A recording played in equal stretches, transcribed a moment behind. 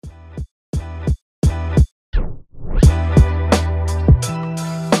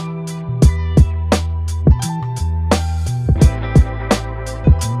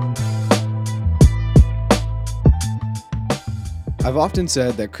I've often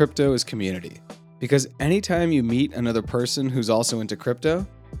said that crypto is community, because anytime you meet another person who's also into crypto,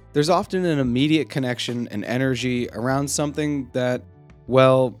 there's often an immediate connection and energy around something that,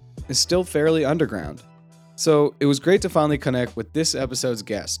 well, is still fairly underground. So it was great to finally connect with this episode's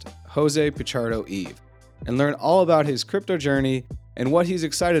guest, Jose Pichardo Eve, and learn all about his crypto journey and what he's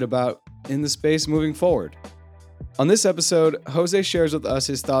excited about in the space moving forward. On this episode, Jose shares with us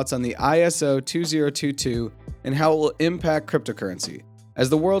his thoughts on the ISO 2022 and how it will impact cryptocurrency as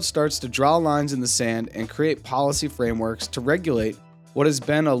the world starts to draw lines in the sand and create policy frameworks to regulate what has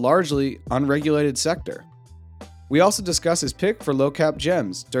been a largely unregulated sector. We also discuss his pick for low-cap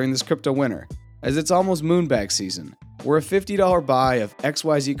gems during this crypto winter, as it's almost moonbag season, where a $50 buy of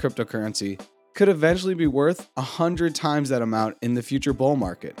XYZ cryptocurrency could eventually be worth 100 times that amount in the future bull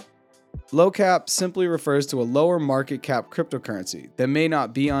market. Low cap simply refers to a lower market cap cryptocurrency that may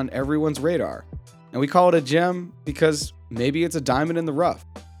not be on everyone's radar, and we call it a gem because maybe it's a diamond in the rough.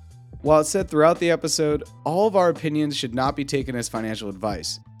 While it's said throughout the episode, all of our opinions should not be taken as financial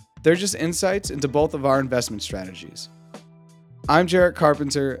advice. They're just insights into both of our investment strategies. I'm Jarrett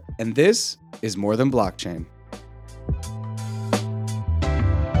Carpenter, and this is More Than Blockchain.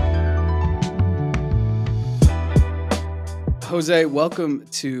 Jose, welcome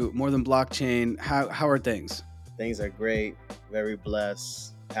to More Than Blockchain. How are things? Things are great. Very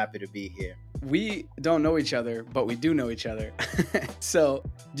blessed. Happy to be here. We don't know each other, but we do know each other. So,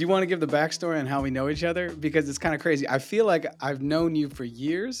 do you want to give the backstory on how we know each other? Because it's kind of crazy. I feel like I've known you for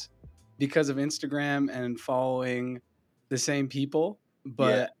years because of Instagram and following the same people,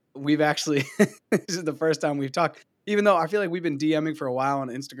 but we've actually, this is the first time we've talked, even though I feel like we've been DMing for a while on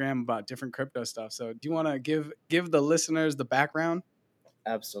Instagram about different crypto stuff. So do you want to give the listeners the background?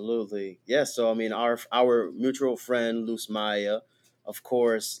 Absolutely. Yeah. So, I mean, our mutual friend, Luz Maya, of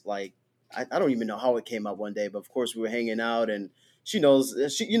course, like, I don't even know how it came up one day, but of course we were hanging out and she knows,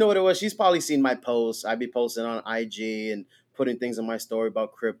 you know what it was? She's probably seen my posts. I'd be posting on IG and putting things in my story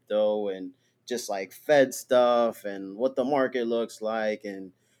about crypto and just like Fed stuff and what the market looks like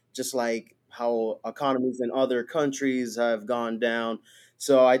and just like how economies in other countries have gone down.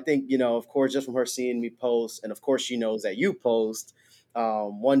 So I think, of course, just from her seeing me post, and of course she knows that you post.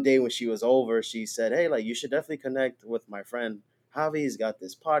 One day when she was over, she said, "Hey, like you should definitely connect with my friend Javi. He's got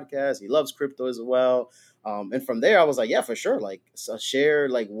this podcast. He loves crypto as well." And from there, I was like, "Yeah, for sure. Like, so share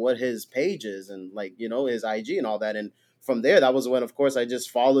like what his page is and like his IG and all that." And from there, that was when, of course, I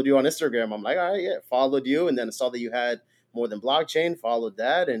just followed you on Instagram. I'm like, "All right, yeah," followed you, and then I saw that you had More Than Blockchain. Followed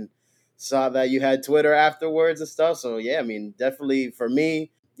that, and saw that you had Twitter afterwards and stuff. So yeah, I mean, definitely for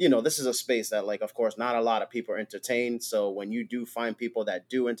me, this is a space that, like, of course, not a lot of people entertain. So when you do find people that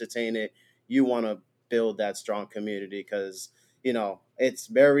do entertain it, you want to build that strong community because, it's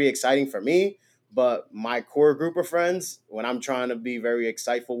very exciting for me. But my core group of friends, when I'm trying to be very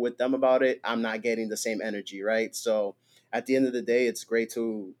exciteful with them about it, I'm not getting the same energy, right? So at the end of the day, it's great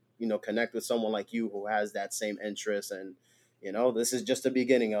to, connect with someone like you who has that same interest. And, this is just the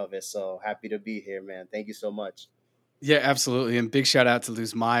beginning of it. So happy to be here, man. Thank you so much. Yeah, absolutely. And big shout out to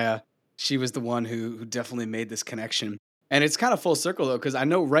Luz Maya. She was the one who definitely made this connection. And it's kind of full circle though, because I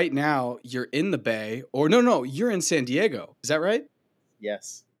know right now you're in the Bay, or no, you're in San Diego. Is that right?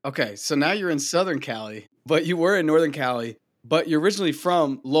 Yes. Okay, so now you're in Southern Cali, but you were in Northern Cali, but you're originally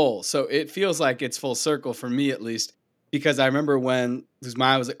from Lowell. So it feels like it's full circle for me at least, because I remember when Luz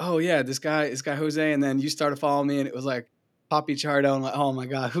Maya was like, "Oh yeah, this guy Jose," and then you started following me, and it was like Poppy Chardo. I'm like, "Oh my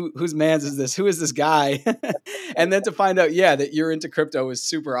god, whose man's is this? Who is this guy?" And then to find out, yeah, that you're into crypto is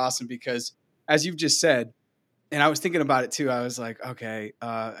super awesome because, as you've just said, and I was thinking about it too. I was like, okay,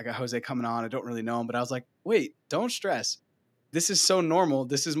 I got Jose coming on. I don't really know him, but I was like, wait, don't stress. This is so normal.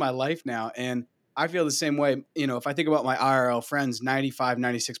 This is my life now. And I feel the same way. If I think about my IRL friends, 95,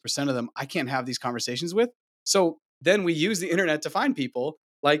 96% of them, I can't have these conversations with. So then we use the internet to find people.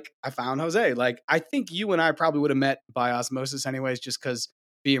 Like I found Jose. Like I think you and I probably would have met by osmosis anyways, just because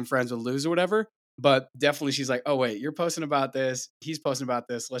being friends with Luz or whatever. But definitely she's like, oh, wait, you're posting about this. He's posting about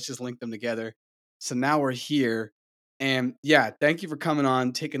this. Let's just link them together. So now we're here. And yeah, thank you for coming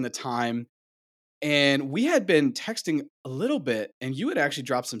on, taking the time. And we had been texting a little bit, and you had actually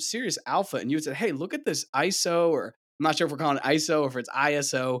dropped some serious alpha. And you had said, hey, look at this ISO, or I'm not sure if we're calling it ISO or if it's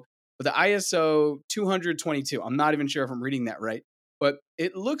ISO, but the ISO 222. I'm not even sure if I'm reading that right. But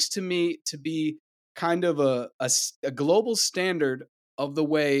it looks to me to be kind of a global standard of the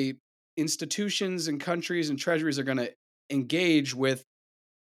way institutions and countries and treasuries are going to engage with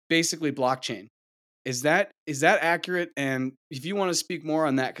basically blockchain. Is that accurate? And if you want to speak more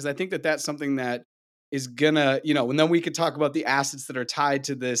on that, because I think that that's something that is gonna, and then we could talk about the assets that are tied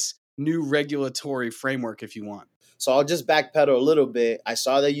to this new regulatory framework if you want. So I'll just backpedal a little bit. I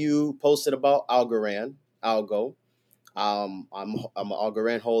saw that you posted about Algo. I'm an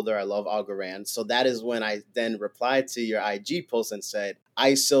Algorand holder. I love Algorand. So that is when I then replied to your IG post and said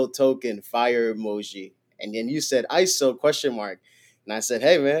ISO token fire emoji, and then you said ISO question mark, and I said,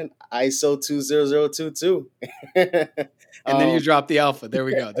 hey man, ISO 20022. And then you um, drop the alpha. There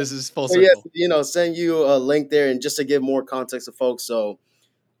we go. This is full so yes, circle. send you a link there, and just to give more context to folks. So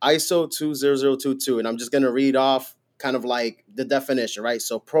ISO 20022, and I'm just going to read off kind of like the definition, right?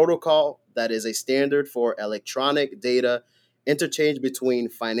 So, protocol that is a standard for electronic data interchange between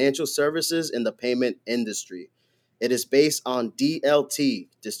financial services in the payment industry. It is based on DLT,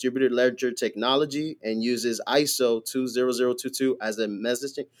 distributed ledger technology, and uses ISO 20022 as a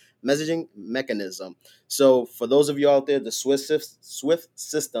messaging mechanism. So, for those of you out there, the Swift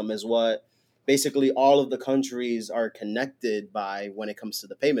system is what basically all of the countries are connected by when it comes to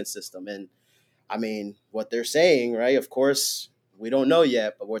the payment system. And I mean, what they're saying, right? Of course, we don't know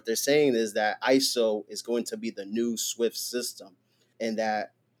yet, but what they're saying is that ISO is going to be the new Swift system, and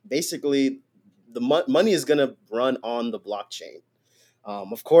that basically the money is going to run on the blockchain.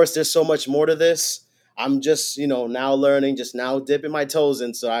 Of course, there's so much more to this. I'm just, now learning, just now dipping my toes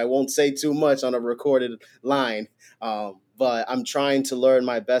in, so I won't say too much on a recorded line. But I'm trying to learn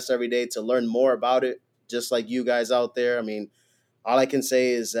my best every day to learn more about it, just like you guys out there. I mean, all I can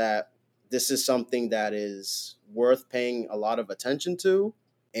say is that this is something that is worth paying a lot of attention to,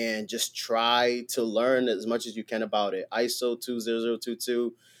 and just try to learn as much as you can about it. ISO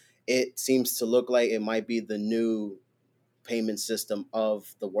 20022, it seems to look like it might be the new payment system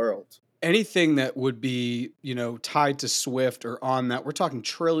of the world. Anything that would be, tied to Swift or on that, we're talking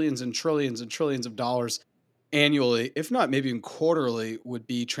trillions and trillions and trillions of dollars annually, if not maybe even quarterly, would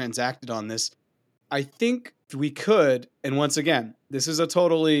be transacted on this. I think we could, and once again, this is a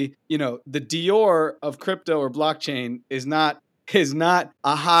totally, the Dior of crypto or blockchain is not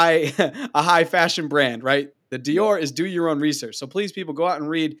a high a high fashion brand, right? The Dior is do your own research. So please, people, go out and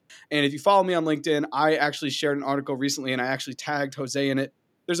read. And if you follow me on LinkedIn, I actually shared an article recently, and I actually tagged Jose in it.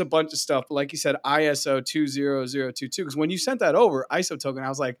 There's a bunch of stuff, but like you said, ISO 20022. Because when you sent that over, ISO token, I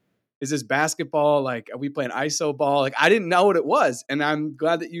was like, is this basketball? Like, are we playing ISO ball? Like, I didn't know what it was, and I'm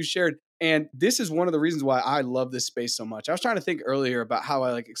glad that you shared. And this is one of the reasons why I love this space so much. I was trying to think earlier about how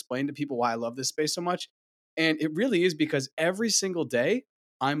I explain to people why I love this space so much. And it really is because every single day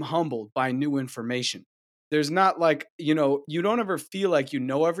I'm humbled by new information. There's not you don't ever feel like you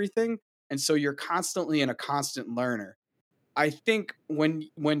know everything. And so you're constantly in a constant learner. I think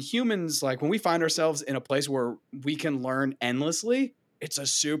when humans when we find ourselves in a place where we can learn endlessly, it's a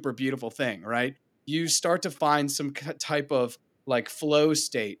super beautiful thing, right? You start to find some type of flow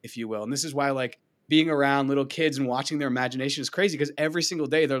state, if you will. And this is why being around little kids and watching their imagination is crazy, because every single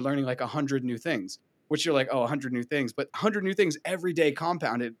day they're learning 100 new things, which you're like, oh, 100 new things, but 100 new things every day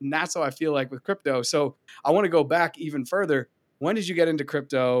compounded. And that's how I feel like with crypto. So I want to go back even further. When did you get into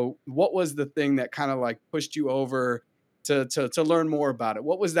crypto? What was the thing that kind of pushed you over to learn more about it?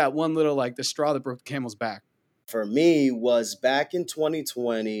 What was that one little the straw that broke the camel's back? For me, was back in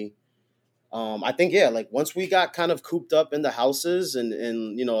 2020. I think, yeah, like once we got kind of cooped up in the houses, and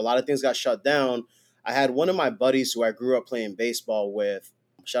a lot of things got shut down, I had one of my buddies who I grew up playing baseball with.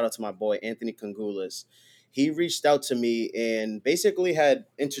 Shout out to my boy Anthony Congulis. He reached out to me and basically had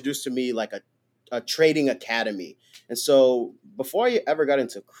introduced to me like a trading academy. And so before I ever got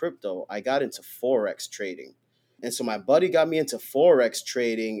into crypto, I got into forex trading. And so my buddy got me into forex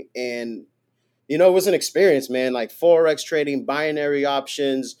trading, and it was an experience, man. Like forex trading, binary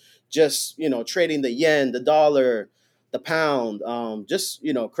options, just trading the yen, the dollar, the pound, just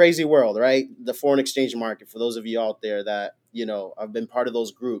crazy world, right? The foreign exchange market. For those of you out there that have been part of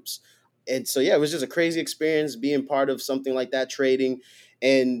those groups, and so yeah, it was just a crazy experience being part of something like that, trading,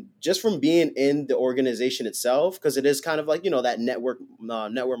 and just from being in the organization itself, because it is kind of like that network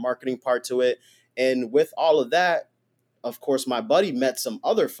marketing part to it, and with all of that, of course, my buddy met some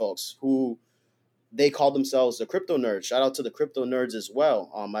other folks who they call themselves the crypto nerds. Shout out to the crypto nerds as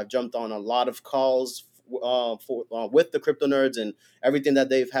well. I've jumped on a lot of calls with the crypto nerds and everything that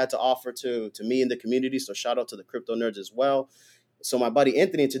they've had to offer to me in the community. So shout out to the crypto nerds as well. So my buddy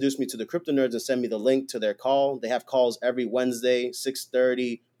Anthony introduced me to the crypto nerds and sent me the link to their call. They have calls every Wednesday,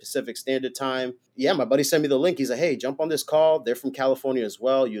 6:30 Pacific Standard Time. Yeah, my buddy sent me the link. He's like, hey, jump on this call. They're from California as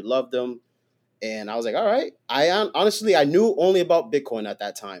well. You love them. And I was like, all right. Honestly, I knew only about Bitcoin at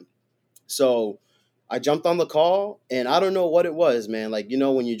that time. So I jumped on the call, and I don't know what it was, man. Like,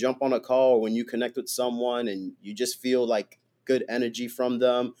 when you jump on a call or when you connect with someone and you just feel like good energy from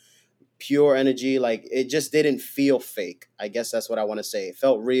them, pure energy, like it just didn't feel fake. I guess that's what I want to say. It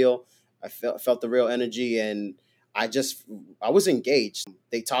felt real. I felt the real energy, and I just I was engaged.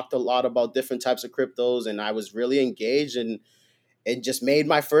 They talked a lot about different types of cryptos, and I was really engaged, and it just made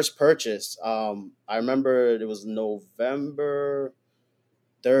my first purchase. I remember it was November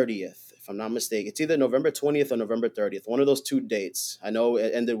 30th, if I'm not mistaken. It's either November 20th or November 30th, one of those two dates. I know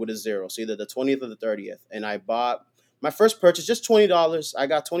it ended with a zero, so either the 20th or the 30th. And I bought my first purchase, just $20. I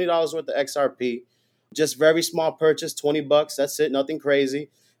got $20 worth of XRP, just very small purchase, $20. That's it, nothing crazy.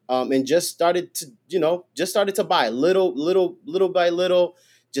 And just started to, just started to buy little by little,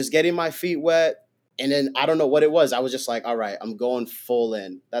 just getting my feet wet. And then I don't know what it was. I was just like, all right, I'm going full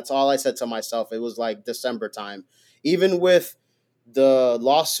in. That's all I said to myself. It was like December time. Even with the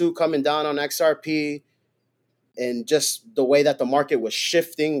lawsuit coming down on XRP and just the way that the market was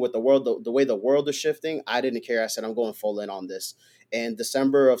shifting with the world, the way the world was shifting, I didn't care. I said, I'm going full in on this. And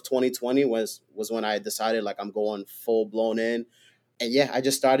December of 2020 was when I decided like I'm going full blown in. And yeah, I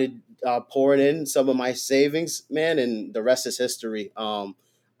just started pouring in some of my savings, man, and the rest is history.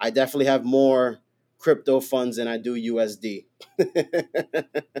 I definitely have more crypto funds than I do USD.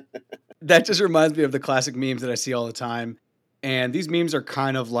 That just reminds me of the classic memes that I see all the time. And these memes are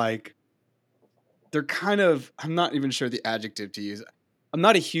kind of like, they're kind of, I'm not even sure the adjective to use. I'm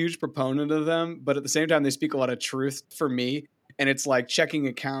not a huge proponent of them, but at the same time, they speak a lot of truth for me. And it's like checking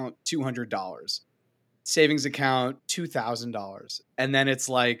account, $200, savings account, $2,000. And then it's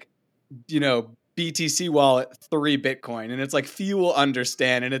like, BTC wallet, 3 Bitcoin. And it's like, few will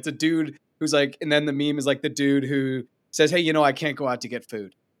understand. And it's a dude who's like, and then the meme is like the dude who says, hey, I can't go out to get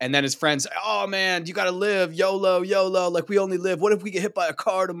food. And then his friends say, oh man, you got to live YOLO, YOLO. Like we only live. What if we get hit by a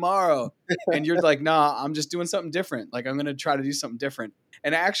car tomorrow? And you're like, nah, I'm just doing something different. Like I'm going to try to do something different.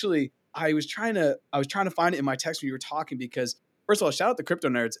 And actually I was trying to find it in my text when you were talking, because first of all, shout out the crypto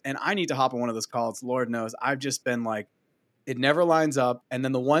nerds. And I need to hop on one of those calls. Lord knows I've just been like, it never lines up. And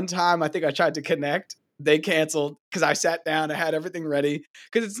then the one time I think I tried to connect, they canceled because I sat down, I had everything ready,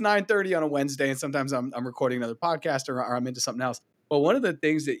 because it's 9:30 on a Wednesday. And sometimes I'm recording another podcast or I'm into something else. But one of the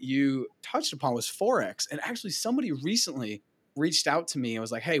things that you touched upon was Forex. And actually somebody recently reached out to me and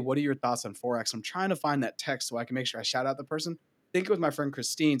was like, hey, what are your thoughts on Forex? I'm trying to find that text so I can make sure I shout out the person. I think it was my friend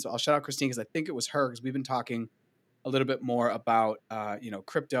Christine. So I'll shout out Christine because I think it was her, because we've been talking a little bit more about,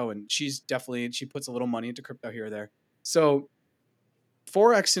 crypto, and she puts a little money into crypto here or there. So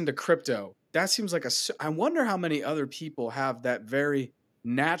Forex into crypto, that seems like I wonder how many other people have that very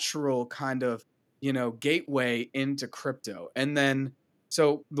natural kind of, gateway into crypto. And then,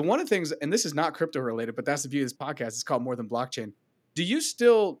 so the one of the things, and this is not crypto related, but that's the view of this podcast. It's called More Than Blockchain. Do you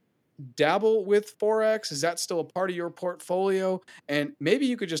still dabble with Forex? Is that still a part of your portfolio? And maybe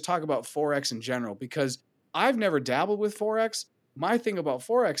you could just talk about Forex in general, because I've never dabbled with Forex. My thing about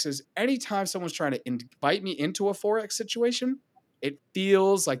Forex is anytime someone's trying to invite me into a Forex situation, it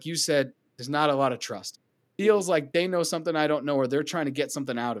feels like you said, there's not a lot of trust. Feels like they know something I don't know, or they're trying to get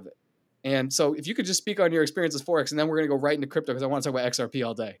something out of it. And so if you could just speak on your experience with Forex, and then we're going to go right into crypto, because I want to talk about XRP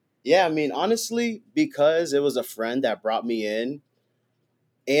all day. Yeah, I mean, honestly, because it was a friend that brought me in,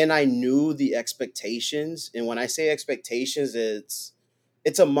 and I knew the expectations. And when I say expectations, it's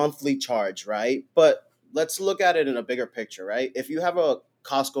a monthly charge, right? But let's look at it in a bigger picture, right? If you have a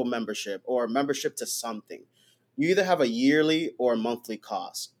Costco membership or a membership to something, you either have a yearly or a monthly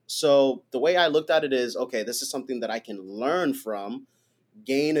cost. So the way I looked at it is, okay, this is something that I can learn from,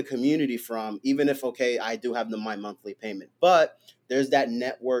 gain a community from, even if, okay, I do have my monthly payment. But there's that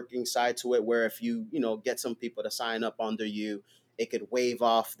networking side to it where if you, get some people to sign up under you, it could waive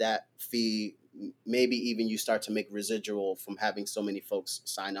off that fee. Maybe even you start to make residual from having so many folks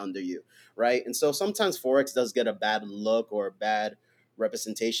sign under you, right? And so sometimes Forex does get a bad look or a bad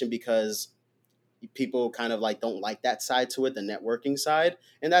representation because people kind of like don't like that side to it, the networking side,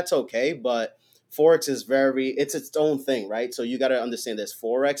 and that's okay. But Forex is it's its own thing, right? So you got to understand there's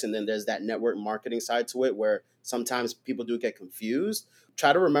Forex and then there's that network marketing side to it where sometimes people do get confused.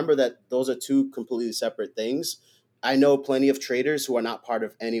 Try to remember that those are two completely separate things. I know plenty of traders who are not part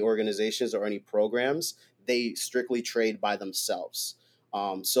of any organizations or any programs. They strictly trade by themselves.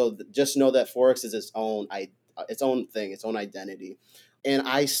 So just know that Forex is its own thing, its own identity. And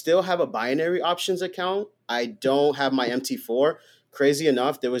I still have a binary options account. I don't have my MT4. Crazy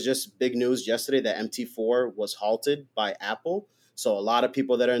enough, there was just big news yesterday that MT4 was halted by Apple. So a lot of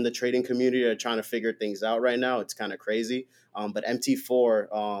people that are in the trading community are trying to figure things out right now. It's kind of crazy. But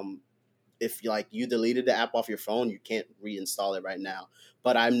MT4, if you deleted the app off your phone, you can't reinstall it right now.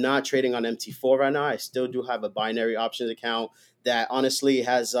 But I'm not trading on MT4 right now. I still do have a binary options account that honestly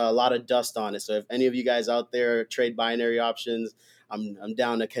has a lot of dust on it. So if any of you guys out there trade binary options, I'm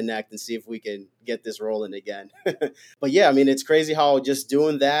down to connect and see if we can get this rolling again. But yeah, I mean, it's crazy how just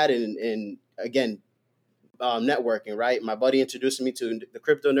doing that and again, networking, right? My buddy introduced me to the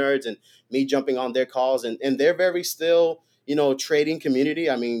crypto nerds and me jumping on their calls, and they're very still, trading community.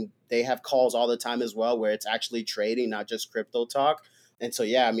 I mean, they have calls all the time as well where it's actually trading, not just crypto talk. And so,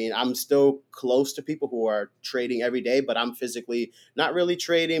 yeah, I mean, I'm still close to people who are trading every day, but I'm physically not really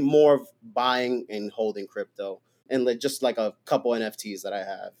trading, more of buying and holding crypto and just like a couple NFTs that I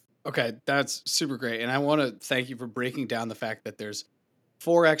have. Okay, that's super great. And I want to thank you for breaking down the fact that there's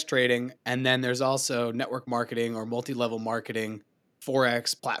Forex trading, and then there's also network marketing or multi-level marketing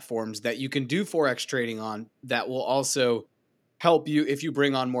Forex platforms that you can do Forex trading on that will also help you if you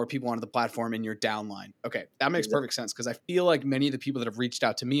bring on more people onto the platform in your downline. Okay, that makes perfect sense because I feel like many of the people that have reached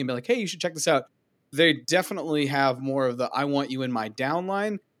out to me and be like, hey, you should check this out. They definitely have more of the I want you in my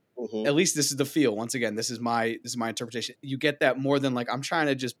downline. At least this is the feel. Once again, this is my interpretation. You get that more than like I'm trying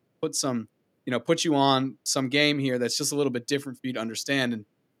to just put some, put you on some game here that's just a little bit different for you to understand. And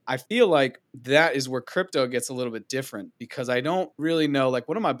I feel like that is where crypto gets a little bit different because I don't really know. Like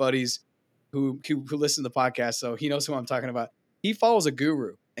one of my buddies who listens to the podcast, so he knows who I'm talking about. He follows a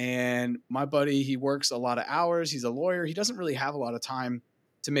guru, and my buddy, he works a lot of hours. He's a lawyer. He doesn't really have a lot of time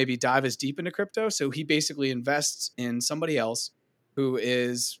to maybe dive as deep into crypto. So he basically invests in somebody else who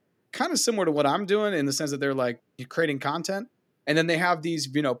is kind of similar to what I'm doing in the sense that they're like creating content. And then they have these,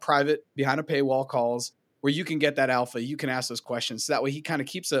 private behind a paywall calls where you can get that alpha. You can ask those questions. So that way he kind of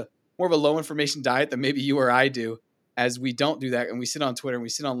keeps a more of a low information diet than maybe you or I do, as we don't do that. And we sit on Twitter and we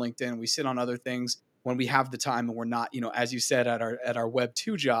sit on LinkedIn and we sit on other things when we have the time and we're not, as you said, at our Web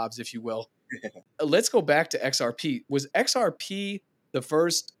 2 jobs, if you will. Let's go back to XRP. Was XRP the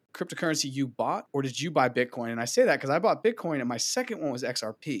first cryptocurrency you bought, or did you buy Bitcoin? And I say that because I bought Bitcoin and my second one was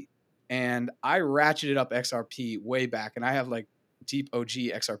XRP. And I ratcheted up XRP way back, and I have like deep OG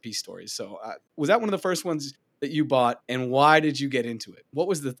XRP stories. So was that one of the first ones that you bought, and why did you get into it? What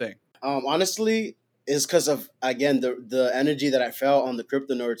was the thing? Honestly, is because of, again, the energy that I felt on the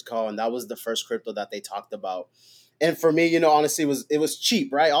Crypto Nerds call, and that was the first crypto that they talked about. And for me, honestly, it was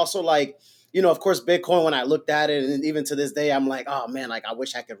cheap, right? Also, like, of course, Bitcoin, when I looked at it, and even to this day, I'm like, oh man, like I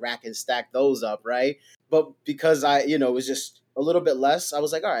wish I could rack and stack those up, right? But because it was just a little bit less, I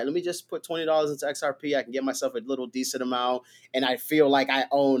was like, all right, let me just put $20 into XRP. I can get myself a little decent amount, and I feel like I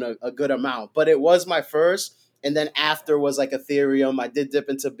own a good amount. But it was my first, and then after was like Ethereum. I did dip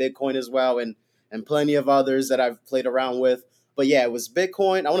into Bitcoin as well, and plenty of others that I've played around with. But yeah, it was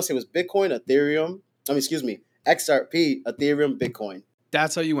Bitcoin. I want to say it was Bitcoin, Ethereum. Excuse me, XRP, Ethereum, Bitcoin.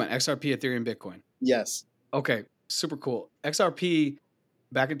 That's how you went. XRP, Ethereum, Bitcoin. Yes. Okay, super cool. XRP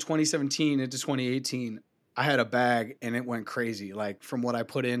back in 2017 into 2018, I had a bag and it went crazy. Like from what I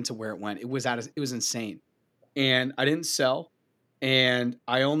put in to where it went, it was insane. And I didn't sell, and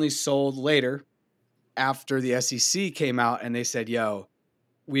I only sold later after the SEC came out and they said, "Yo,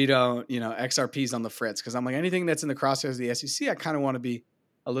 we don't, XRP's on the fritz." Because I'm like, anything that's in the crosshairs of the SEC, I kind of want to be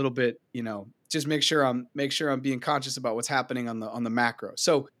a little bit, just make sure I'm being conscious about what's happening on the macro.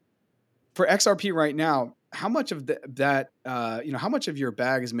 So for XRP right now, how much of how much of your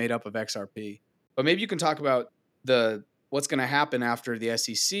bag is made up of XRP? But maybe you can talk about what's going to happen after the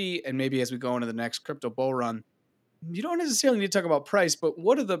SEC, and maybe as we go into the next crypto bull run. You don't necessarily need to talk about price, but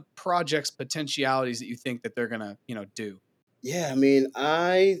what are the project's potentialities that you think that they're going to, do? Yeah, I mean,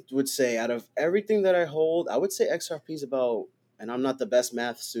 I would say out of everything that I hold, I would say XRP is about, and I'm not the best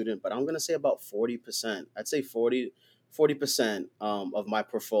math student, but I'm going to say about 40%. I'd say 40% of my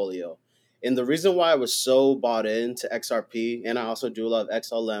portfolio. And the reason why I was so bought into XRP, and I also do love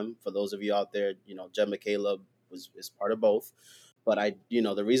XLM, for those of you out there, Jed McCaleb is part of both. But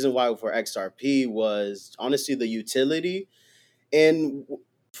the reason why for XRP was honestly the utility. And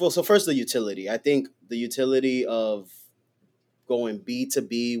so first, the utility. I think the utility of going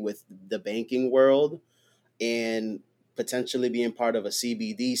B2B with the banking world and potentially being part of a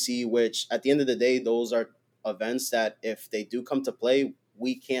CBDC, which at the end of the day, those are events that if they do come to play,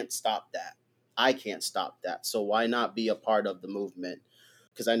 we can't stop that. I can't stop that. So why not be a part of the movement?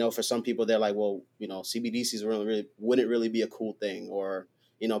 Because I know for some people, they're like, well, CBDCs wouldn't really be a cool thing, or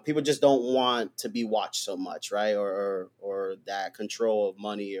people just don't want to be watched so much, right? Or that control of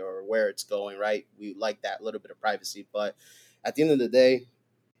money or where it's going, right? We like that little bit of privacy, but at the end of the day,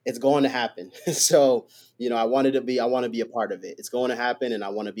 it's going to happen. So, I want to be a part of it. It's going to happen, and I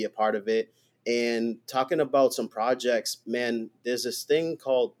want to be a part of it. And talking about some projects, man, there's this thing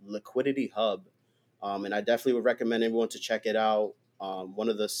called Liquidity Hub, and I definitely would recommend everyone to check it out. One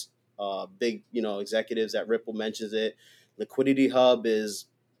of the big, executives at Ripple mentions it. Liquidity Hub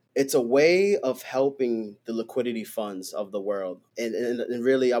it's a way of helping the liquidity funds of the world, and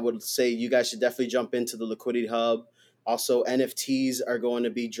really, I would say you guys should definitely jump into the Liquidity Hub. Also, NFTs are going to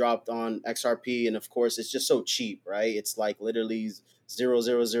be dropped on XRP, and of course, it's just so cheap, right? It's like literally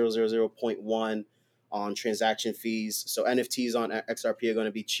 0.00000.1 on transaction fees. So NFTs on XRP are going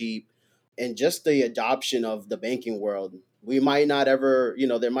to be cheap, and just the adoption of the banking world. We might not ever,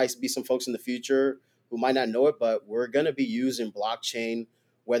 there might be some folks in the future who might not know it, but we're going to be using blockchain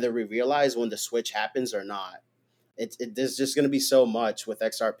whether we realize when the switch happens or not. There's just going to be so much with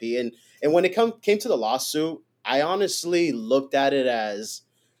XRP, and when it came to the lawsuit, I honestly looked at it as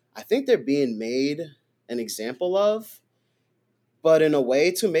I think they're being made an example of, but in a way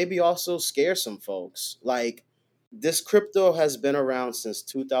to maybe also scare some folks. Like, this crypto has been around since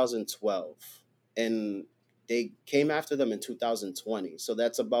 2012, and they came after them in 2020. So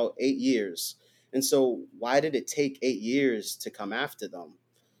that's about 8 years. And so, why did it take 8 years to come after them?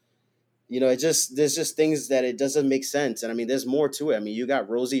 It just there's just things that it doesn't make sense. And I mean, there's more to it. I mean, you got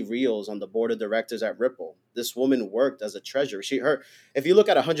Rosie Rios on the board of directors at Ripple. This woman worked as a treasurer. If you look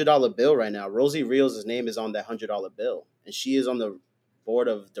at $100 bill right now, Rosie Rios' name is on that $100 bill, and she is on the board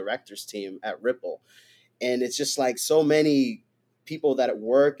of directors team at Ripple. And it's just like so many people that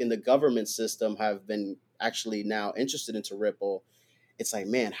work in the government system have been actually now interested into Ripple. It's like,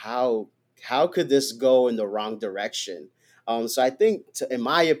 man, how could this go in the wrong direction? So I think, in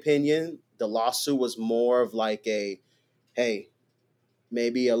my opinion, the lawsuit was more of like hey,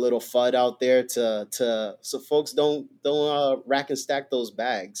 maybe a little FUD out there to so folks don't rack and stack those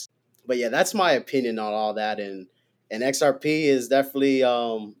bags. But yeah, that's my opinion on all that. And XRP is definitely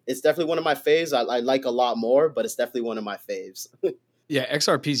it's definitely one of my faves. I like a lot more, but it's definitely one of my faves. Yeah,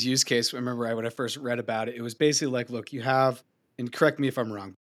 XRP's use case, remember when I first read about it, it was basically like, look, you have, and correct me if I'm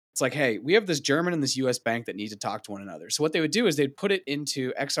wrong, it's like, hey, we have this German and this US bank that need to talk to one another. So what they would do is they'd put it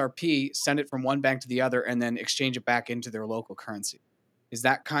into XRP, send it from one bank to the other, and then exchange it back into their local currency. Is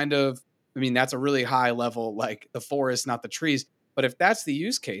that kind of, I mean, that's a really high level, like the forest, not the trees. But if that's the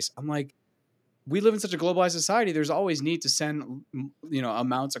use case, I'm like, we live in such a globalized society. There's always need to send,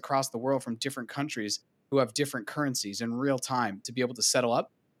 amounts across the world from different countries who have different currencies in real time to be able to settle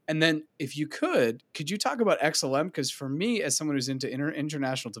up. And then, if you could you talk about XLM? Because for me, as someone who's into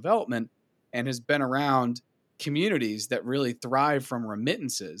international development and has been around communities that really thrive from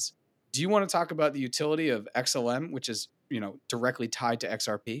remittances, do you want to talk about the utility of XLM, which is directly tied to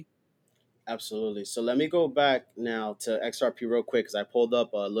XRP? Absolutely. So let me go back now to XRP real quick because I pulled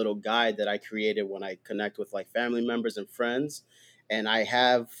up a little guide that I created when I connect with like family members and friends, and I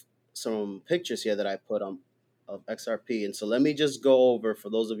have some pictures here that I put on of XRP. And so let me just go over, for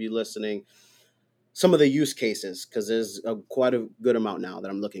those of you listening, some of the use cases because there's quite a good amount now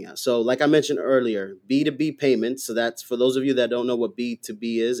that I'm looking at. So like I mentioned earlier, B2B payments. So that's for those of you that don't know what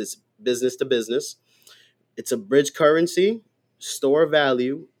B2B is. It's business to business. It's a bridge currency, store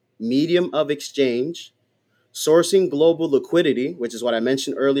value, medium of exchange, sourcing global liquidity, which is what I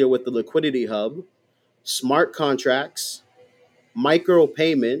mentioned earlier with the liquidity hub, smart contracts, micro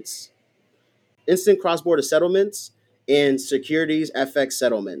payments, instant cross border settlements, and securities FX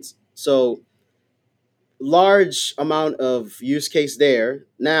settlements. So, large amount of use case there.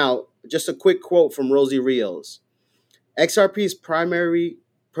 Now, just a quick quote from Rosie Rios. XRP's primary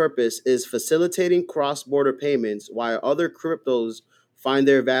purpose is facilitating cross border payments while other cryptos find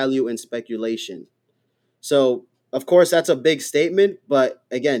their value in speculation. So, of course, that's a big statement, but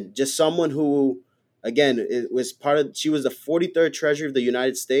again, just someone who, again, it was she was the 43rd Treasurer of the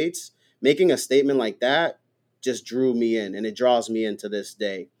United States. Making a statement like that just drew me in, and it draws me in to this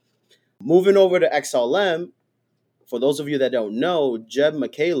day. Moving over to XLM, for those of you that don't know, Jeb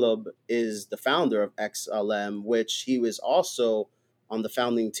McCaleb is the founder of XLM, which he was also on the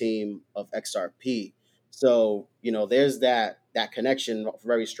founding team of XRP. So, there's that connection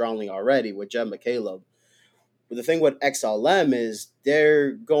very strongly already with Jeb McCaleb. But the thing with XLM is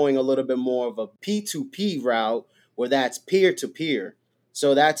they're going a little bit more of a P2P route where that's peer to peer.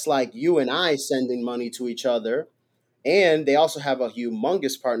 So that's like you and I sending money to each other. And they also have a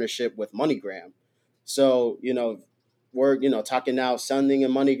humongous partnership with MoneyGram. So, we're, talking now sending a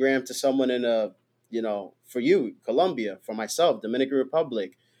MoneyGram to someone in for you, Colombia, for myself, Dominican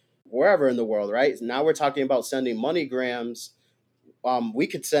Republic, wherever in the world, right? Now we're talking about sending MoneyGrams. We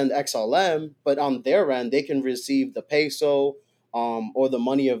could send XLM, but on their end, they can receive the peso, or the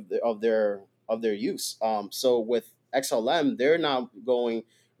money of their use. So with XLM, they're now going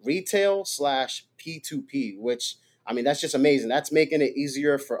retail slash P2P, which I mean that's just amazing. That's making it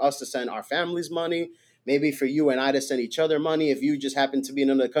easier for us to send our families money. Maybe for you and I to send each other money. If you just happen to be in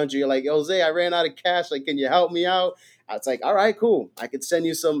another country, you're like, Jose, I ran out of cash. Like, can you help me out? It's like, all right, cool. I could send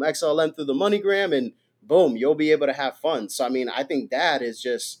you some XLM through the MoneyGram, and boom, you'll be able to have fun. So I mean, I think that is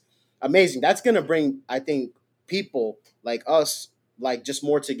just amazing. That's gonna bring, I think, people like us like just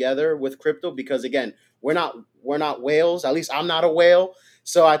more together with crypto because again, we're not whales. At least I'm not a whale.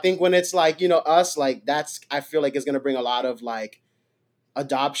 So I think when it's like, us, like that's I feel like it's gonna bring a lot of like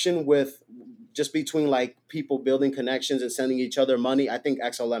adoption with just between like people building connections and sending each other money. I think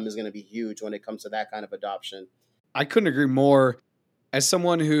XLM is gonna be huge when it comes to that kind of adoption. I couldn't agree more. As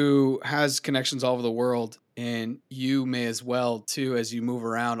someone who has connections all over the world, and you may as well too, as you move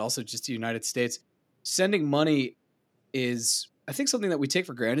around, also just the United States, sending money is, I think, something that we take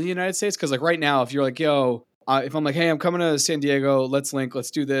for granted in the United States. Because like right now, if you're like, yo, if I'm like, hey, I'm coming to San Diego, let's link, let's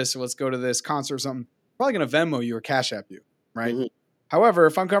do this, or let's go to this concert or something, I'm probably gonna Venmo you or Cash App you, right? Hmm. However,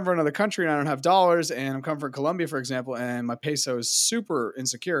 if I'm coming from another country and I don't have dollars, and I'm coming from Colombia, for example, and my peso is super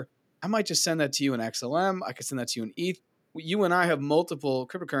insecure, I might just send that to you in XLM. I could send that to you in ETH. You and I have multiple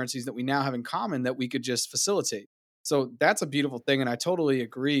cryptocurrencies that we now have in common that we could just facilitate. So that's a beautiful thing. And I totally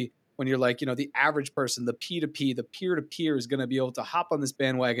agree when you're like, the average person, the P2P, the peer to peer is going to be able to hop on this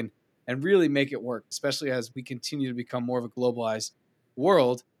bandwagon and really make it work, especially as we continue to become more of a globalized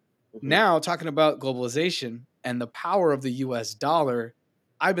world. Hmm. Now, talking about globalization and the power of the US dollar,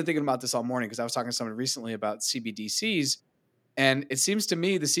 I've been thinking about this all morning because I was talking to someone recently about CBDCs. And it seems to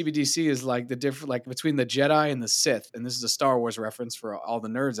me the CBDC is like the different, like between the Jedi and the Sith. And this is a Star Wars reference for all the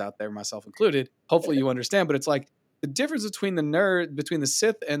nerds out there, myself included. Hopefully you understand, but it's like the difference between the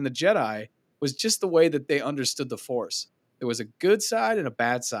Sith and the Jedi was just the way that they understood the Force. There was a good side and a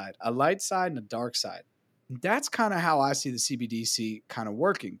bad side, a light side and a dark side. That's kind of how I see the CBDC kind of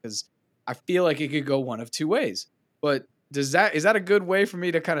working because I feel like it could go one of two ways. But is that a good way for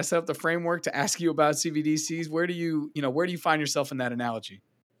me to kind of set up the framework to ask you about CBDCs? Where do you find yourself in that analogy?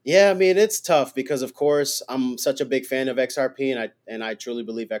 Yeah, I mean it's tough because of course I'm such a big fan of XRP and I truly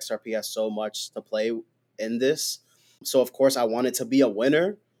believe XRP has so much to play in this. So of course I want it to be a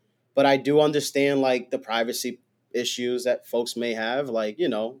winner, but I do understand like the privacy issues that folks may have. Like,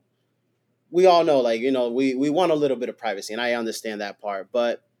 we all know like, we want a little bit of privacy and I understand that part.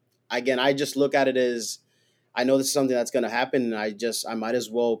 But again, I just look at it as I know this is something that's gonna happen and I might as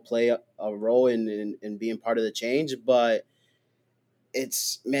well play a role in being part of the change. But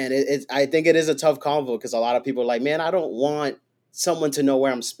it's man, I think it is a tough convo because a lot of people are like, man, I don't want someone to know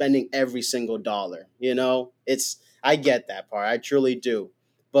where I'm spending every single dollar. It's I get that part, I truly do.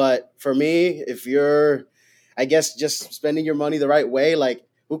 But for me, if you're, I guess, just spending your money the right way, like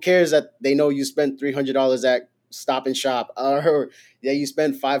who cares that they know you spent $300 at Stop and Shop or yeah, you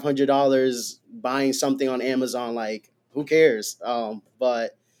spend $500 buying something on Amazon. Like who cares?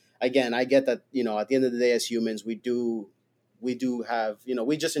 But again, I get that at the end of the day, as humans, we do have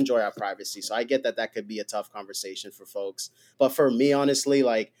we just enjoy our privacy, so I get that that could be a tough conversation for folks. But for me, honestly,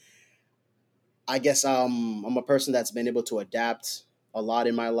 like I guess I'm a person that's been able to adapt a lot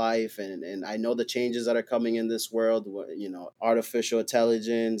in my life, and I know the changes that are coming in this world, artificial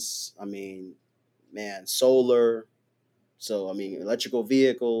intelligence, I mean, man, solar, so I mean electrical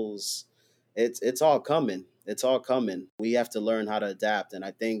vehicles, it's all coming. It's all coming. We have to learn how to adapt, and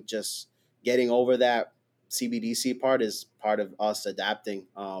I think just getting over that CBDC part is part of us adapting.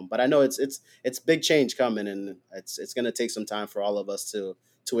 But I know it's big change coming, and it's going to take some time for all of us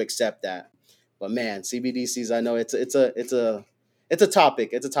to accept that. But man, CBDCs, I know it's a topic.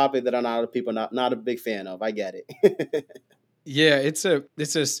 It's a topic that a lot of people not a big fan of. I get it. Yeah, it's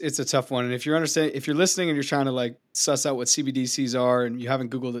a tough one. And if you're listening and you're trying to like suss out what CBDCs are and you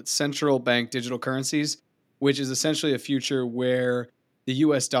haven't Googled it, central bank digital currencies, which is essentially a future where the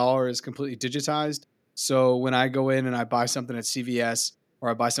US dollar is completely digitized. So when I go in and I buy something at CVS or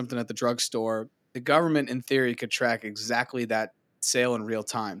I buy something at the drugstore, the government in theory could track exactly that sale in real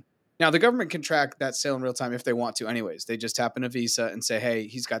time. Now the government can track that sale in real time if they want to anyways. They just tap in a Visa and say, "Hey,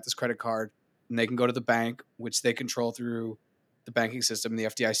 he's got this credit card." And they can go to the bank, which they control through the banking system, the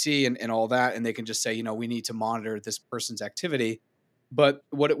FDIC, and all that, and they can just say, we need to monitor this person's activity. But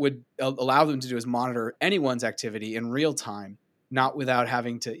what it would allow them to do is monitor anyone's activity in real time, not without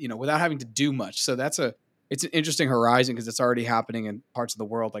having to do much. So it's an interesting horizon because it's already happening in parts of the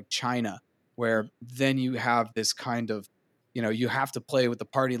world like China, where then you have this kind of, you have to play with the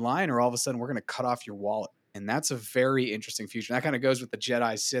party line, or all of a sudden we're going to cut off your wallet. And that's a very interesting future. And that kind of goes with the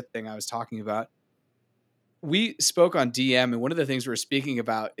Jedi Sith thing I was talking about. We spoke on DM, and one of the things we are speaking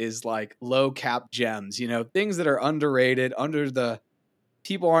about is like low cap gems, things that are underrated, under the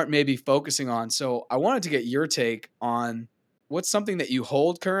people aren't maybe focusing on. So I wanted to get your take on what's something that you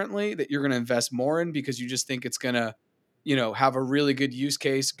hold currently that you're going to invest more in because you just think it's going to, have a really good use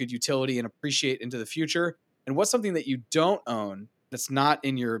case, good utility, and appreciate into the future. And what's something that you don't own that's not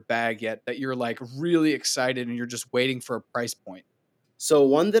in your bag yet that you're like really excited and you're just waiting for a price point. So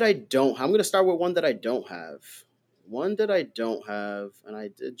one that I don't, I'm gonna start with one that I don't have. One that I don't have, and I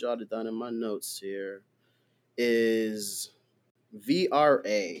did jot it down in my notes here, is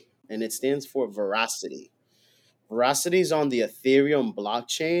VRA, and it stands for Veracity. Veracity is on the Ethereum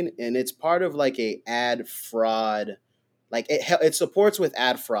blockchain, and it's part of like a ad fraud. Like it supports with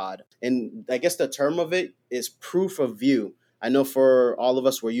ad fraud, and I guess the term of it is proof of view. I know for all of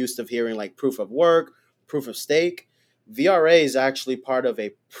us, we're used to hearing like proof of work, proof of stake. VRA is actually part of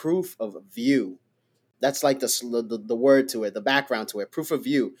a proof of view. That's like the word to it, the background to it, proof of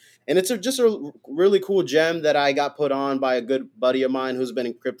view. And it's just a really cool gem that I got put on by a good buddy of mine who's been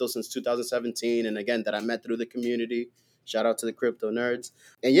in crypto since 2017. And again, that I met through the community. Shout out to the crypto nerds.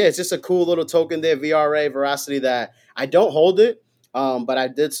 And yeah, it's just a cool little token there, VRA, Veracity, that I don't hold it, but I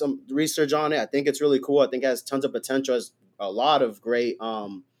did some research on it. I think it's really cool. I think it has tons of potential, has a lot of great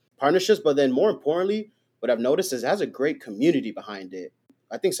partnerships. But then more importantly, what I've noticed is it has a great community behind it.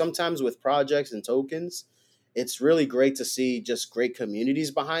 I think sometimes with projects and tokens, it's really great to see just great communities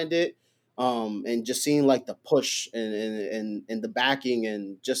behind it, and just seeing like the push and the backing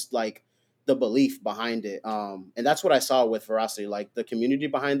and just like the belief behind it. And that's what I saw with Veracity. Like the community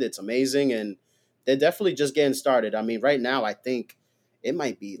behind it's amazing, and they're definitely just getting started. I mean, right now I think it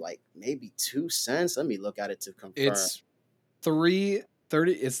might be like maybe 2 cents. Let me look at it to confirm. It's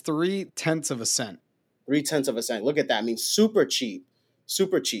 3.30. It's 0.3 of a cent. 0.3 of a cent. Look at that. I mean, super cheap,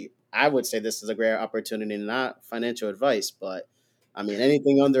 super cheap. I would say this is a great opportunity, not financial advice, but I mean,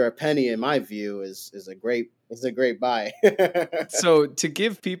 anything under a penny, in my view, is a great buy. So to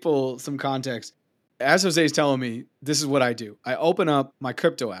give people some context, as Jose is telling me, this is what I do. I open up my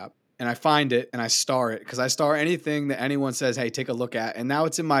crypto app and I find it and I star it because I star anything that anyone says, hey, take a look at. And now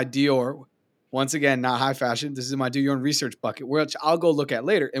it's in my Dior. Once again, not high fashion. This is my do your own research bucket, which I'll go look at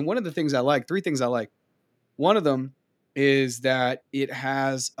later. And one of the things I like, three things I like. One of them is that it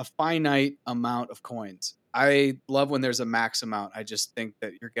has a finite amount of coins. I love when there's a max amount. I just think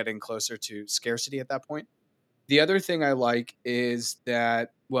that you're getting closer to scarcity at that point. The other thing I like is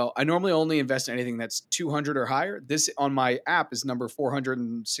that, well, I normally only invest in anything that's 200 or higher. This on my app is number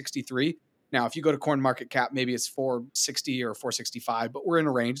 463. Now, if you go to Coin Market Cap, maybe it's 460 or 465, but we're in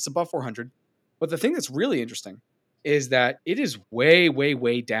a range. It's above 400. But the thing that's really interesting is that it is way, way,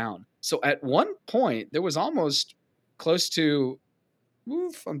 way down. So at one point, there was almost close to,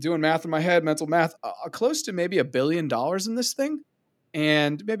 I'm doing math in my head, mental math, close to maybe $1 billion in this thing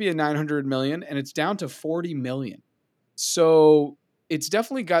and maybe a 900 million, and it's down to 40 million. So it's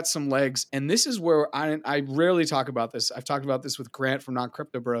definitely got some legs. And this is where I rarely talk about this. I've talked about this with Grant from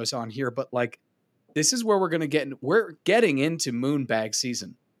Non-Crypto Bros on here, but like, this is where we're getting into Moonbag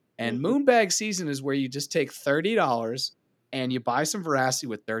season. And Moonbag season is where you just take $30 and you buy some Veracity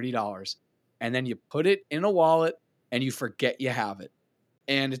with $30 and then you put it in a wallet and you forget you have it.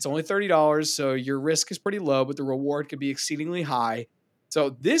 And it's only $30, so your risk is pretty low, but the reward could be exceedingly high. So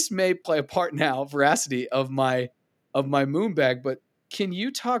this may play a part now, Veracity, of my Moonbag. But can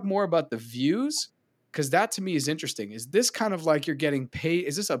you talk more about the views? Because that to me is interesting. Is this kind of like you're getting paid?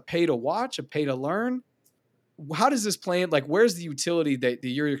 Is this a pay to watch, a pay to learn? How does this play in? Like, where's the utility that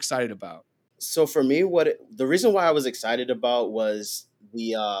you're excited about? So for me, the reason why I was excited about was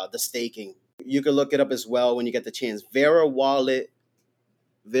the staking. You can look it up as well when you get the chance. VeraWallet.tv,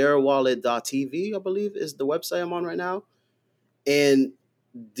 I believe, is the website I'm on right now. And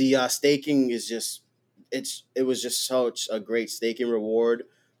the staking is just it was just such a great staking reward,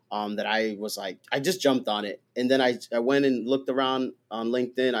 that I was like, I just jumped on it. And then I went and looked around on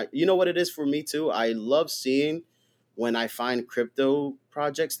LinkedIn. You know what it is for me too? I love seeing when I find crypto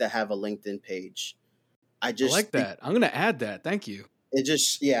projects that have a LinkedIn page. I like that. I'm going to add that. Thank you. It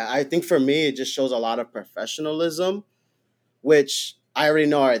just, yeah, I think for me, it just shows a lot of professionalism, which I already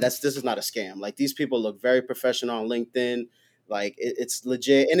know. All right, this is not a scam. Like these people look very professional on LinkedIn. Like it's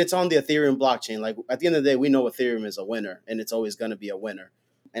legit, and it's on the Ethereum blockchain. Like at the end of the day, we know Ethereum is a winner, and it's always going to be a winner.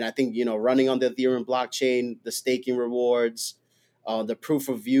 And I think running on the Ethereum blockchain, the staking rewards, the proof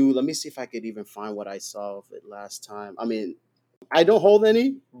of view. Let me see if I could even find what I saw of it last time. I mean, I don't hold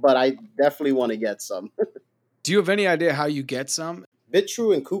any, but I definitely want to get some. Do you have any idea how you get some?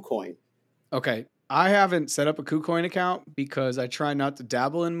 BitTrue and KuCoin. Okay. I haven't set up a KuCoin account because I try not to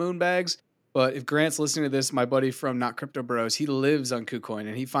dabble in moonbags. But if Grant's listening to this, my buddy from Not Crypto Bros, he lives on KuCoin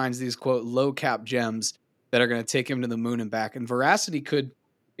and he finds these quote low cap gems that are going to take him to the moon and back. And Veracity could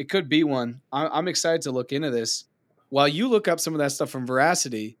be one. I'm excited to look into this. While you look up some of that stuff from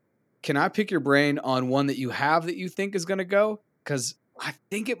Veracity, can I pick your brain on one that you have that you think is going to go? Because I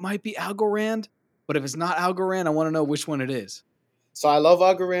think it might be Algorand, but if it's not Algorand, I want to know which one it is. So I love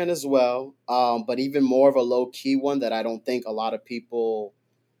Algorand as well, but even more of a low key one that I don't think a lot of people.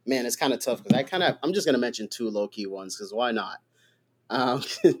 Man, it's kind of tough because I'm just gonna mention two low key ones because why not?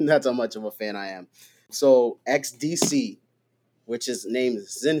 That's how much of a fan I am. So XDC, which is named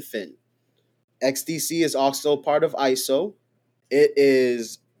Zinfin. XDC is also part of ISO. It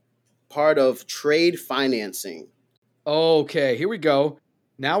is part of trade financing. Okay, here we go.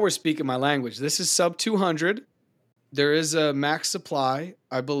 Now we're speaking my language. This is sub 200. There is a max supply,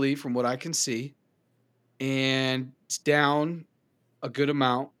 I believe, from what I can see, and it's down a good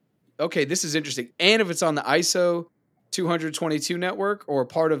amount. Okay, this is interesting. And if it's on the ISO 222 network or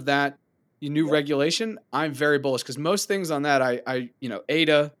part of that new regulation, I'm very bullish because most things on that,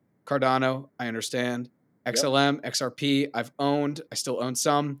 ADA, Cardano, I understand. Yep. XLM, XRP, I've owned. I still own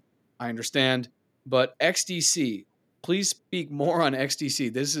some. I understand. But XDC, please speak more on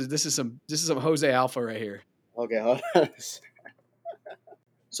XDC. This is some Jose Alpha right here. Okay, hold on.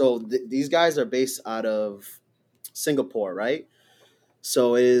 So these guys are based out of Singapore, right?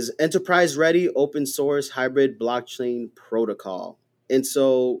 So it is enterprise ready open source hybrid blockchain protocol. And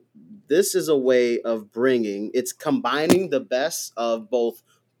so this is a way of it's combining the best of both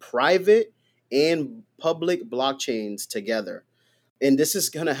private and public blockchains together. And this is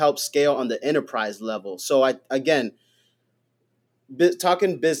going to help scale on the enterprise level. So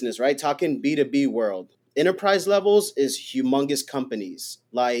talking business, right? Talking B2B world. Enterprise levels is humongous companies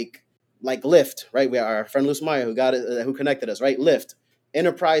like Lyft, right? We are our friend Luz Maya who connected us, right? Lyft,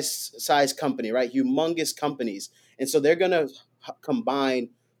 enterprise size company, right? Humongous companies, and so they're gonna combine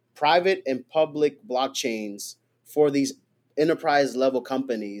private and public blockchains for these enterprise level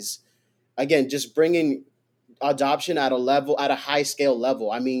companies. Again, just bringing adoption at a high scale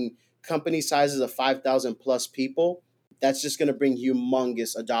level. I mean, company sizes of 5,000 plus people. That's just gonna bring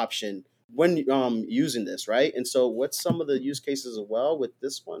humongous adoption when using this, right? And so, what's some of the use cases as well with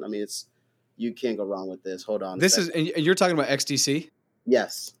this one? I mean, you can't go wrong with this. Hold on. This is, and you're talking about XDC?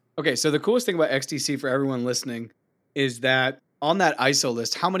 Yes. Okay, so the coolest thing about XDC for everyone listening is that on that ISO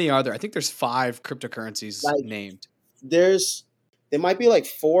list, how many are there? I think there's 5 cryptocurrencies named. There might be like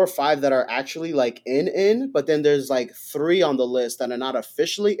 4 or 5 that are actually like in, but then there's like 3 on the list that are not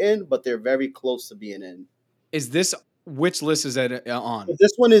officially in, but they're very close to being in. Which list is that on?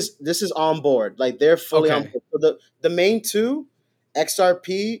 This is on board. Like they're fully on board. So the main 2,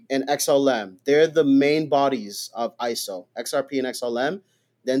 XRP and XLM, they're the main bodies of ISO, XRP and XLM.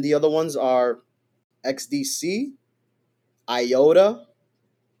 Then the other ones are XDC, IOTA,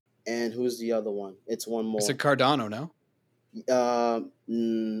 and who's the other one? It's one more. It's a Cardano, no?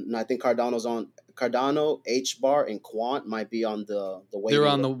 No, I think Cardano's on Cardano, HBAR, and Quant might be on the waiting. They're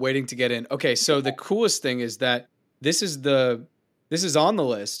on the waiting to get in. Okay, so the coolest thing is that this is on the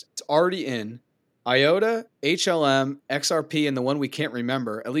list. It's already in. IOTA, HLM, XRP, and the one we can't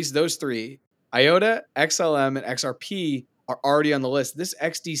remember, at least those 3, IOTA, XLM, and XRP are already on the list. This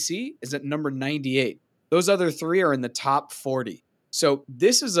XDC is at number 98. Those other 3 are in the top 40. So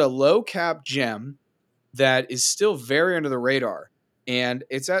this is a low cap gem that is still very under the radar. And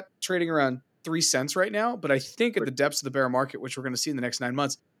it's at trading around 3 cents right now. But I think at the depths of the bear market, which we're going to see in the next 9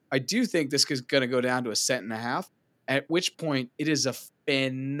 months, I do think this is going to go down to 1.5 cents, at which point it is a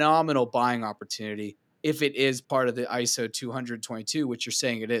phenomenal buying opportunity if it is part of the ISO 222, which you're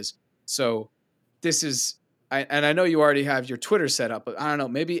saying it is. So this is, and I know you already have your Twitter set up, but I don't know,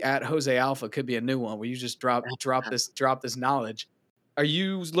 maybe at Jose Alpha could be a new one where you just drop this knowledge. Are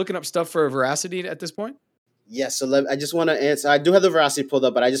you looking up stuff for Veracity at this point? Yes. So I just want to answer. I do have the Veracity pulled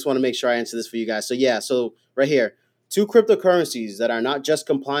up, but I just want to make sure I answer this for you guys. So yeah. So right here, 2 cryptocurrencies that are not just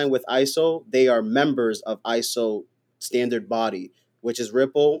complying with ISO, they are members of ISO standard body, which is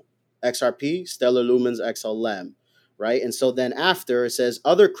Ripple, XRP, Stellar Lumens, XLM, right? And so then after it says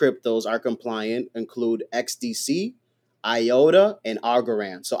other cryptos are compliant include XDC, IOTA, and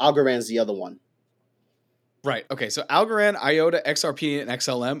Algorand. So Algorand is the other one. Right. Okay. So Algorand, IOTA, XRP, and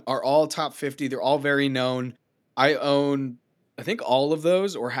XLM are all top 50. They're all very known. I own, I think, all of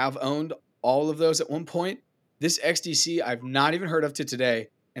those or have owned all of those at one point. This XDC I've not even heard of to today.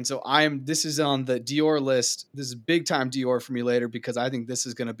 And so this is on the Dior list. This is big time Dior for me later because I think this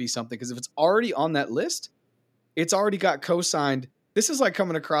is going to be something. Because if it's already on that list, it's already got co-signed. This is like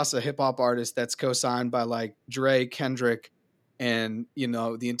coming across a hip hop artist that's co-signed by like Dre, Kendrick, and,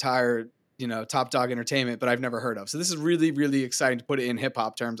 the entire, Top Dog Entertainment, but I've never heard of. So this is really, really exciting to put it in hip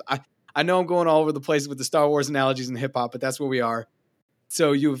hop terms. I know I'm going all over the place with the Star Wars analogies in hip hop, but that's where we are.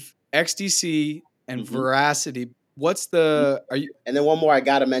 So you've XDC and Veracity. What's are you? And then one more, I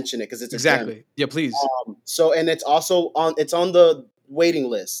gotta mention it because it's exactly. Yeah, please. And it's also on the waiting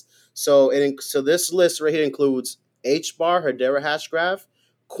list. So this list right here includes HBAR, Hedera Hashgraph,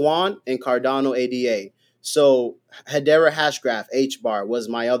 Quant, and Cardano ADA. So Hedera Hashgraph, HBAR, was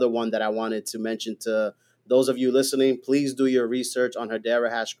my other one that I wanted to mention to those of you listening. Please do your research on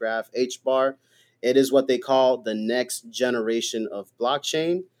Hedera Hashgraph, HBAR. It is what they call the next generation of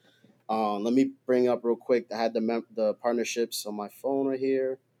blockchain. Let me bring up real quick. I had the partnerships on my phone right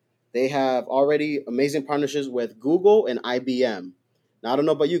here. They have already amazing partnerships with Google and IBM. Now, I don't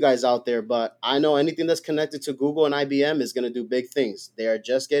know about you guys out there, but I know anything that's connected to Google and IBM is going to do big things. They are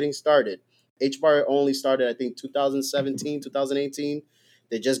just getting started. HBAR only started, I think, 2017, 2018.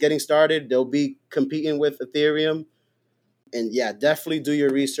 They're just getting started. They'll be competing with Ethereum. And yeah, definitely do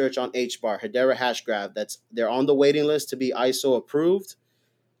your research on HBAR, Hedera Hashgraph. They're on the waiting list to be ISO approved.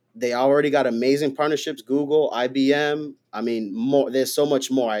 They already got amazing partnerships, Google, IBM. I mean, more. There's so much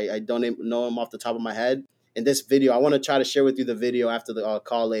more. I don't even know them off the top of my head. In this video, I want to try to share with you the video after the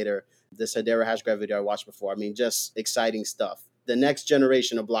call later. This Hedera Hashgraph video I watched before. I mean, just exciting stuff. The next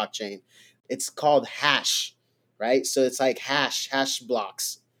generation of blockchain. It's called hash, right? So it's like hash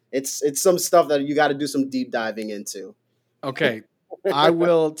blocks. It's some stuff that you got to do some deep diving into. Okay. I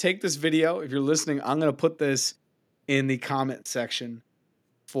will take this video. If you're listening, I'm going to put this in the comment section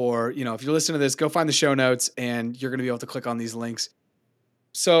for, you know, if you're listening to this, go find the show notes and you're going to be able to click on these links.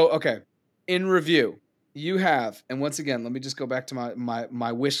 So, okay. In review, you have, and once again, let me just go back to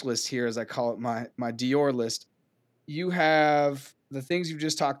my wish list here, as I call it, my Dior list. You have the things you've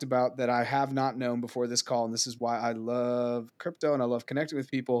just talked about that I have not known before this call, and this is why I love crypto and I love connecting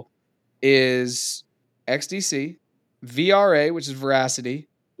with people, is XDC, VRA, which is Veracity,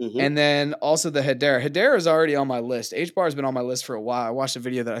 and then also the Hedera. Hedera is already on my list. HBAR has been on my list for a while. I watched a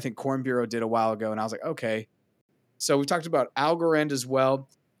video that I think Corn Bureau did a while ago, and I was like, okay. So we talked about Algorand as well.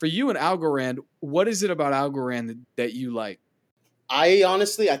 For you and Algorand, what is it about Algorand that you like? I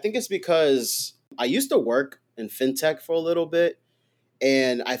think it's because I used to work in fintech for a little bit.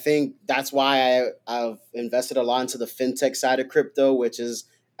 And I think that's why I've invested a lot into the fintech side of crypto, which is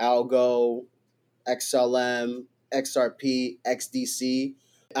Algo, XLM, XRP, XDC.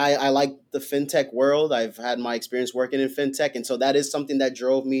 I like the fintech world. I've had my experience working in fintech. And so that is something that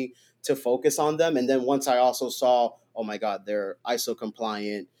drove me to focus on them. And then once I also saw, oh my God, they're ISO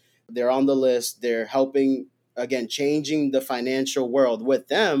compliant, they're on the list, they're helping, again, changing the financial world with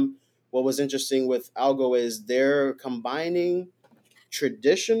them. What was interesting with Algo is they're combining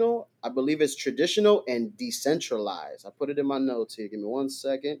I believe it's traditional and decentralized. I put it in my notes here. Give me 1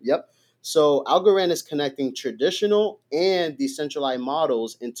 second. Yep. So Algorand is connecting traditional and decentralized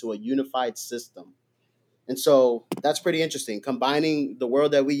models into a unified system. And so that's pretty interesting. Combining the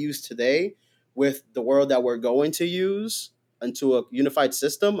world that we use today with the world that we're going to use into a unified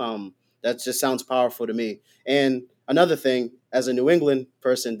system, that just sounds powerful to me. And another thing, as a New England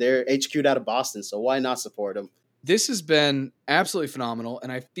person, they're HQ'd out of Boston, so why not support them? This has been absolutely phenomenal.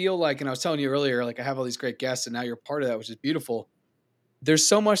 And I feel like, and I was telling you earlier, like I have all these great guests and now you're part of that, which is beautiful. There's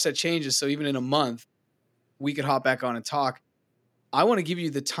so much that changes. So even in a month, we could hop back on and talk. I want to give you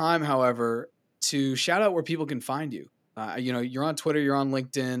the time, however, to shout out where people can find you. You know, you're on Twitter, you're on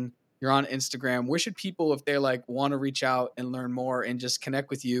LinkedIn, you're on Instagram. Where should people, if they're like want to reach out and learn more and just connect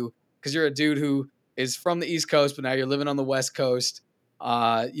with you? Because you're a dude who is from the East Coast, but now you're living on the West Coast.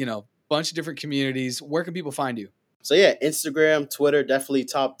 You know, bunch of different communities. Where can people find you? So yeah, Instagram, Twitter, definitely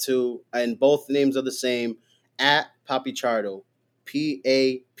top two, and both names are the same, at Papichardo,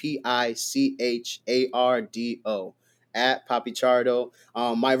 Papichardo, at Papichardo.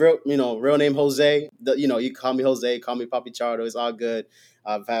 My real name Jose. You call me Jose, call me Papichardo. It's all good.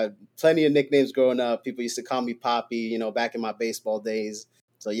 I've had plenty of nicknames growing up. People used to call me Poppy, back in my baseball days.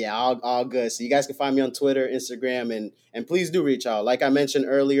 So yeah, all good. So you guys can find me on Twitter, Instagram, and please do reach out. Like I mentioned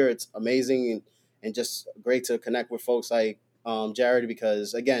earlier, it's amazing and just great to connect with folks like Jared,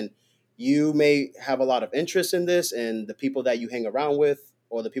 because again, you may have a lot of interest in this, and the people that you hang around with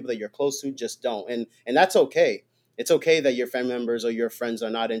or the people that you're close to just don't, and that's okay. It's okay that your family members or your friends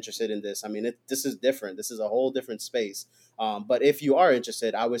are not interested in this. I mean, this is different. This is a whole different space. But if you are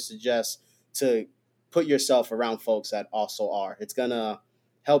interested, I would suggest to put yourself around folks that also are. It's gonna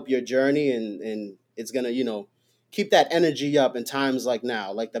help your journey, and it's gonna keep that energy up in times like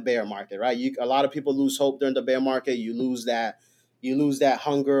now, like the bear market, right? A lot of people lose hope during the bear market. You lose that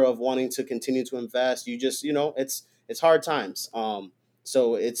hunger of wanting to continue to invest. You just it's hard times.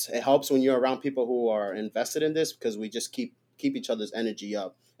 So it helps when you're around people who are invested in this, because we just keep each other's energy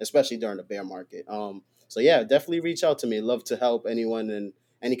up, especially during the bear market. So yeah, definitely reach out to me. Love to help anyone in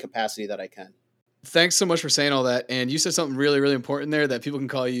any capacity that I can. Thanks so much for saying all that. And you said something really, really important there, that people can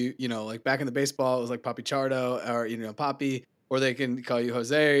call you, like back in the baseball, it was like Papi Chardo or, Poppy, or they can call you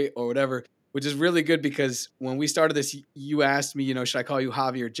Jose or whatever. which is really good because when we started this, you asked me, should I call you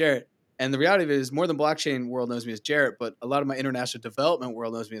Javi or Jarrett? And the reality of it is More Than Blockchain world knows me as Jarrett, but a lot of my international development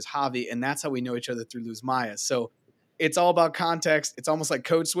world knows me as Javi. And that's how we know each other through Luz Maya. So it's all about context. It's almost like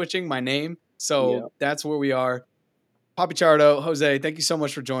code switching my name. So that's where we are. Papi Chardo, Jose, thank you so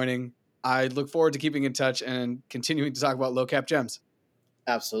much for joining. I look forward to keeping in touch and continuing to talk about low cap gems.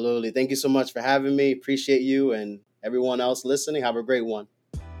 Absolutely. Thank you so much for having me. Appreciate you, and everyone else listening. Have a great one.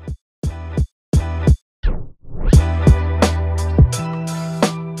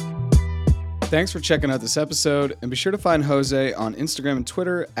 Thanks for checking out this episode, and be sure to find Jose on Instagram and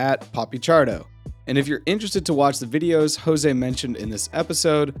Twitter at Papi Chardo. And if you're interested to watch the videos Jose mentioned in this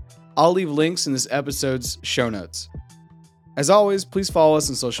episode, I'll leave links in this episode's show notes. As always, please follow us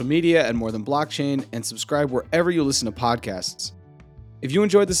on social media at More Than Blockchain and subscribe wherever you listen to podcasts. If you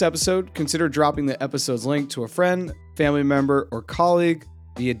enjoyed this episode, consider dropping the episode's link to a friend, family member, or colleague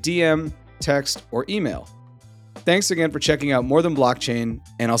via DM, text, or email. Thanks again for checking out More Than Blockchain,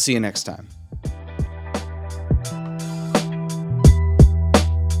 and I'll see you next time.